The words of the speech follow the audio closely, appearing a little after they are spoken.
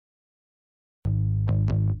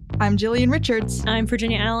I'm Jillian Richards. I'm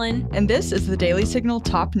Virginia Allen. And this is the Daily Signal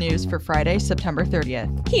top news for Friday, September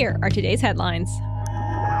 30th. Here are today's headlines.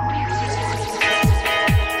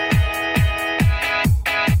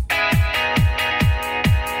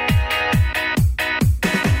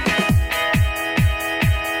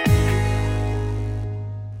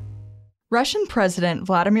 Russian President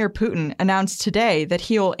Vladimir Putin announced today that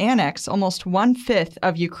he will annex almost 1/5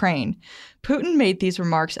 of Ukraine. Putin made these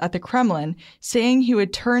remarks at the Kremlin, saying he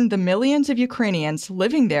would turn the millions of Ukrainians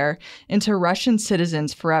living there into Russian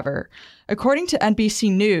citizens forever. According to NBC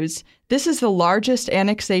News, this is the largest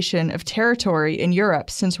annexation of territory in Europe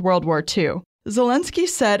since World War II. Zelensky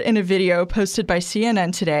said in a video posted by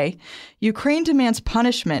CNN today, "Ukraine demands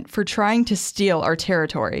punishment for trying to steal our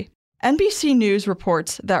territory." NBC News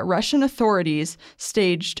reports that Russian authorities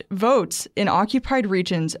staged votes in occupied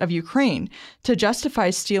regions of Ukraine to justify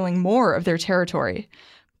stealing more of their territory.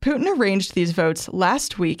 Putin arranged these votes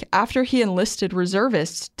last week after he enlisted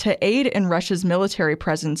reservists to aid in Russia's military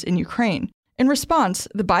presence in Ukraine. In response,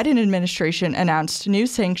 the Biden administration announced new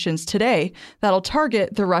sanctions today that'll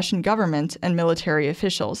target the Russian government and military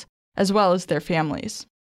officials, as well as their families.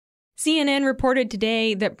 CNN reported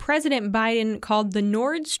today that President Biden called the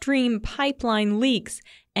Nord Stream pipeline leaks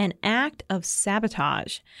an act of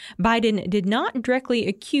sabotage. Biden did not directly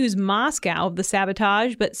accuse Moscow of the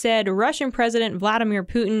sabotage, but said Russian President Vladimir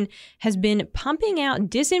Putin has been pumping out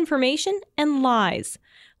disinformation and lies.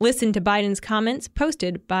 Listen to Biden's comments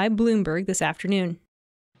posted by Bloomberg this afternoon.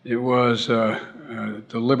 It was a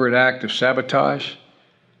deliberate act of sabotage.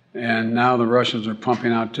 And now the Russians are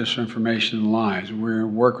pumping out disinformation and lies. We're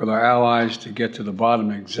going to work with our allies to get to the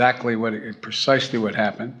bottom of precisely what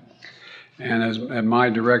happened. And at my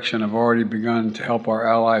direction, I've already begun to help our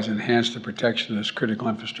allies enhance the protection of this critical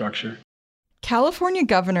infrastructure. California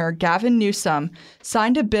Governor Gavin Newsom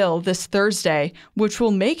signed a bill this Thursday which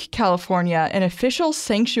will make California an official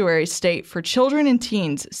sanctuary state for children and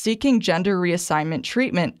teens seeking gender reassignment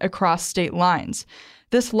treatment across state lines.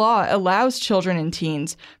 This law allows children and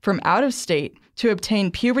teens from out of state to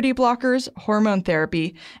obtain puberty blockers, hormone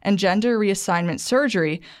therapy, and gender reassignment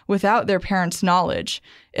surgery without their parents' knowledge.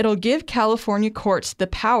 It'll give California courts the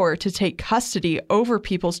power to take custody over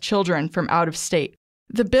people's children from out of state.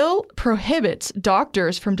 The bill prohibits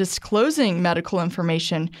doctors from disclosing medical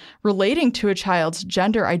information relating to a child's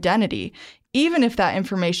gender identity, even if that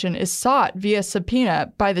information is sought via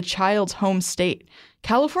subpoena by the child's home state.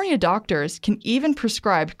 California doctors can even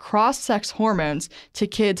prescribe cross-sex hormones to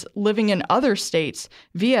kids living in other states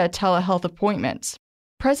via telehealth appointments.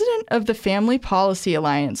 President of the Family Policy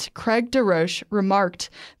Alliance, Craig DeRoche, remarked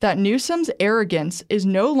that Newsom's arrogance is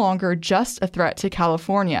no longer just a threat to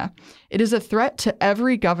California. It is a threat to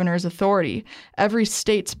every governor's authority, every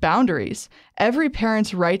state's boundaries, every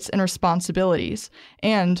parent's rights and responsibilities,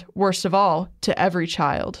 and, worst of all, to every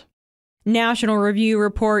child. National Review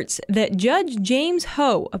reports that Judge James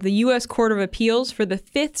Ho of the U.S. Court of Appeals for the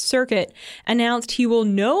Fifth Circuit announced he will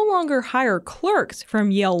no longer hire clerks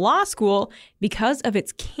from Yale Law School because of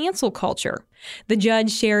its cancel culture. The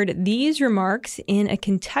judge shared these remarks in a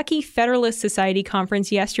Kentucky Federalist Society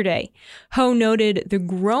conference yesterday. Ho noted the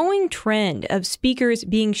growing trend of speakers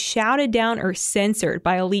being shouted down or censored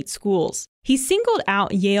by elite schools. He singled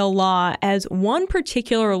out Yale Law as one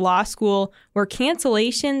particular law school where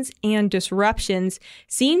cancellations and disruptions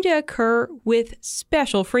seem to occur with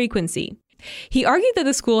special frequency. He argued that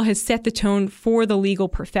the school has set the tone for the legal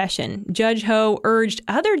profession. Judge Ho urged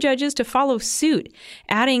other judges to follow suit,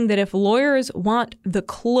 adding that if lawyers want the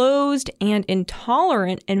closed and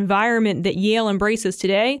intolerant environment that Yale embraces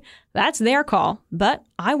today, that's their call, but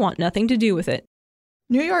I want nothing to do with it.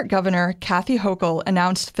 New York Governor Kathy Hochul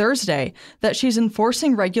announced Thursday that she's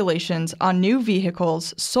enforcing regulations on new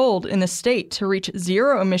vehicles sold in the state to reach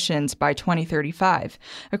zero emissions by 2035.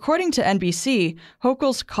 According to NBC,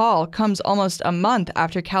 Hochul's call comes almost a month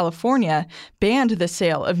after California banned the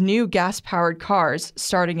sale of new gas-powered cars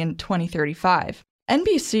starting in 2035.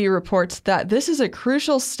 NBC reports that this is a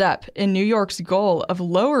crucial step in New York's goal of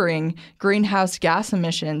lowering greenhouse gas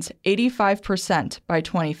emissions 85% by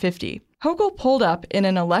 2050. Hochul pulled up in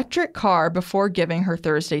an electric car before giving her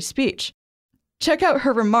Thursday speech. Check out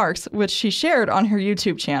her remarks, which she shared on her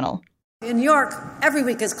YouTube channel. In New York, every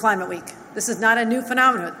week is Climate Week. This is not a new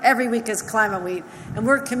phenomenon. Every week is Climate Week. And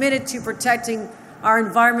we're committed to protecting our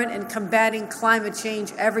environment and combating climate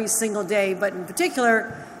change every single day. But in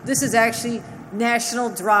particular, this is actually National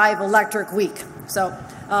Drive Electric Week. So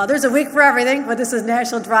there's a week for everything, but this is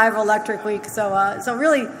National Drive Electric Week. So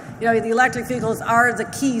really, the electric vehicles are the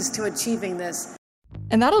keys to achieving this.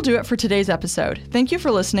 And that'll do it for today's episode. Thank you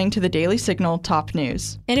for listening to the Daily Signal Top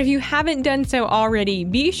News. And if you haven't done so already,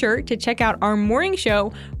 be sure to check out our morning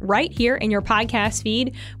show right here in your podcast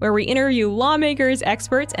feed, where we interview lawmakers,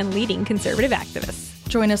 experts, and leading conservative activists.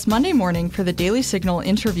 Join us Monday morning for the Daily Signal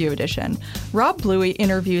Interview Edition. Rob Bluey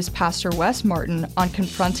interviews Pastor Wes Martin on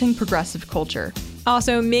confronting progressive culture.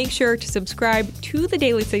 Also, make sure to subscribe to the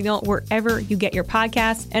Daily Signal wherever you get your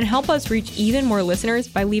podcasts and help us reach even more listeners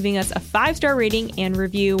by leaving us a 5-star rating and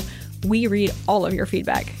review. We read all of your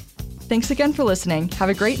feedback. Thanks again for listening. Have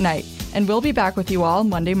a great night, and we'll be back with you all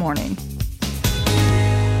Monday morning.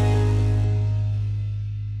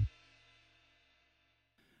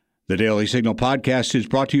 The Daily Signal podcast is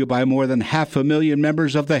brought to you by more than 500,000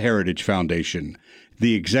 members of the Heritage Foundation.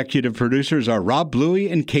 The executive producers are Rob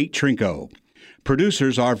Bluey and Kate Trinko.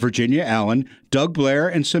 Producers are Virginia Allen, Doug Blair,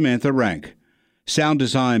 and Samantha Rank. Sound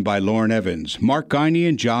design by Lauren Evans, Mark Guiney,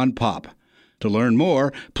 and John Popp. To learn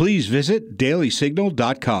more, please visit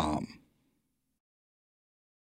dailysignal.com.